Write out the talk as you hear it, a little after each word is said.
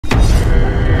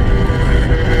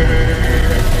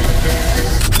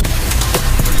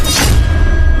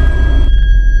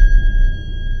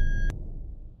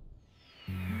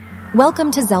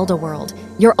Welcome to Zelda World,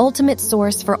 your ultimate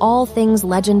source for all things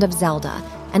Legend of Zelda,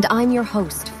 and I'm your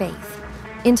host, Faith.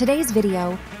 In today's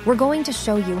video, we're going to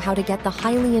show you how to get the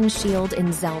Hylian Shield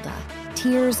in Zelda,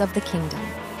 Tears of the Kingdom.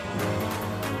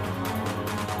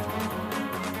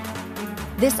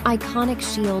 This iconic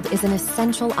shield is an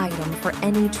essential item for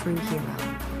any true hero.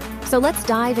 So let's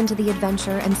dive into the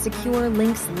adventure and secure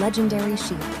Link's legendary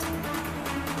shield.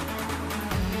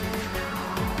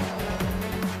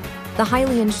 The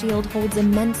Hylian Shield holds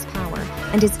immense power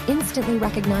and is instantly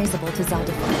recognizable to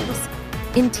Zelda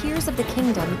fans. In Tears of the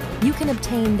Kingdom, you can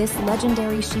obtain this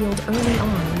legendary shield early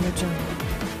on in your journey.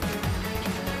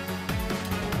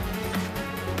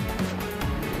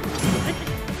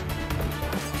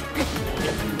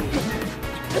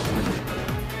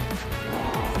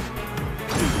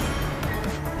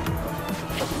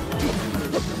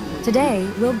 Today,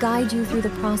 we'll guide you through the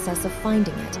process of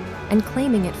finding it and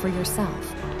claiming it for yourself.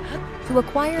 To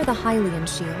acquire the Hylian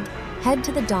Shield, head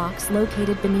to the docks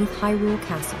located beneath Hyrule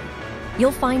Castle.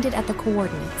 You'll find it at the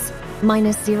coordinates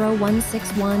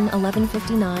 -0161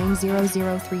 1159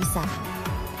 0037.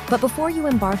 But before you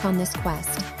embark on this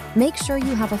quest, make sure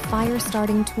you have a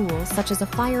fire-starting tool such as a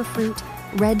fire fruit,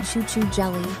 red choo-choo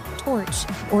jelly, torch,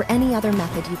 or any other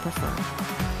method you prefer.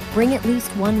 Bring at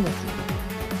least one with you.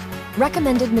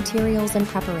 Recommended materials and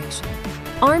preparation.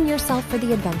 Arm yourself for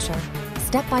the adventure.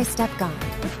 Step-by-step guide,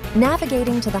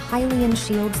 navigating to the Hylian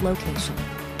Shield's location.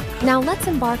 Now let's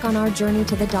embark on our journey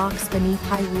to the docks beneath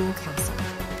Hyrule Castle.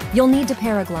 You'll need to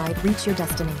paraglide, reach your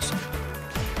destination.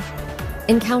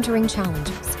 Encountering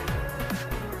challenges.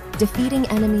 Defeating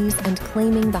enemies and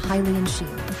claiming the Hylian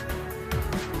Shield.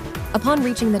 Upon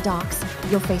reaching the docks,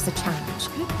 you'll face a challenge.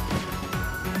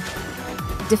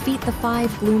 Defeat the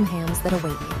 5 gloom hands that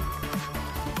await you.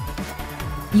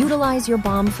 Utilize your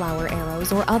bomb flower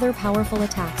arrows or other powerful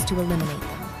attacks to eliminate them.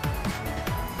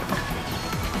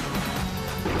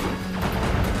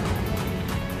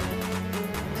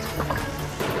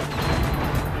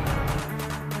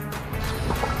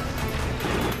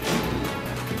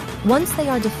 Once they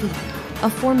are defeated, a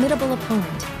formidable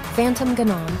opponent, Phantom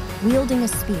Ganon, wielding a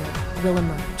spear, will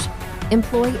emerge.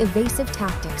 Employ evasive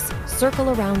tactics, circle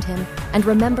around him, and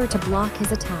remember to block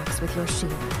his attacks with your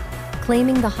shield.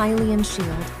 Claiming the Hylian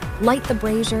Shield, light the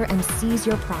brazier and seize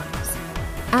your prize.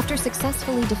 After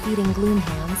successfully defeating gloom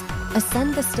hands,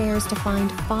 ascend the stairs to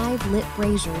find 5 lit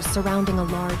braziers surrounding a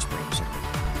large brazier.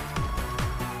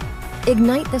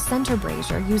 Ignite the center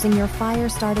brazier using your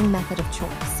fire-starting method of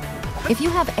choice. If you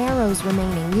have arrows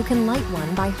remaining, you can light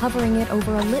one by hovering it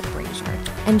over a lit brazier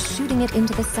and shooting it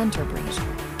into the center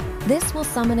brazier. This will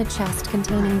summon a chest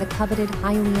containing the coveted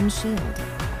Hylian Shield.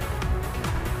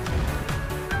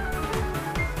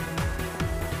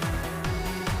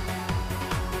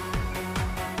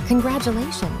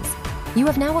 Congratulations! You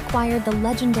have now acquired the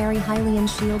legendary Hylian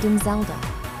Shield in Zelda,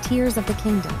 Tears of the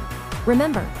Kingdom.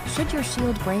 Remember, should your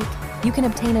shield break, you can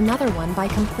obtain another one by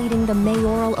completing the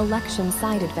mayoral election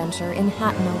side adventure in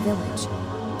Hatno Village.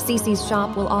 Cece's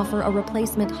shop will offer a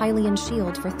replacement Hylian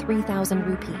Shield for 3,000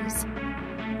 rupees.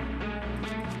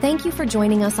 Thank you for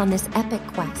joining us on this epic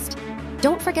quest.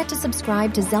 Don't forget to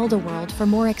subscribe to Zelda World for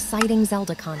more exciting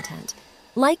Zelda content.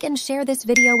 Like and share this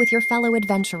video with your fellow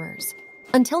adventurers.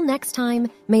 Until next time,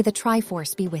 may the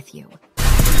Triforce be with you.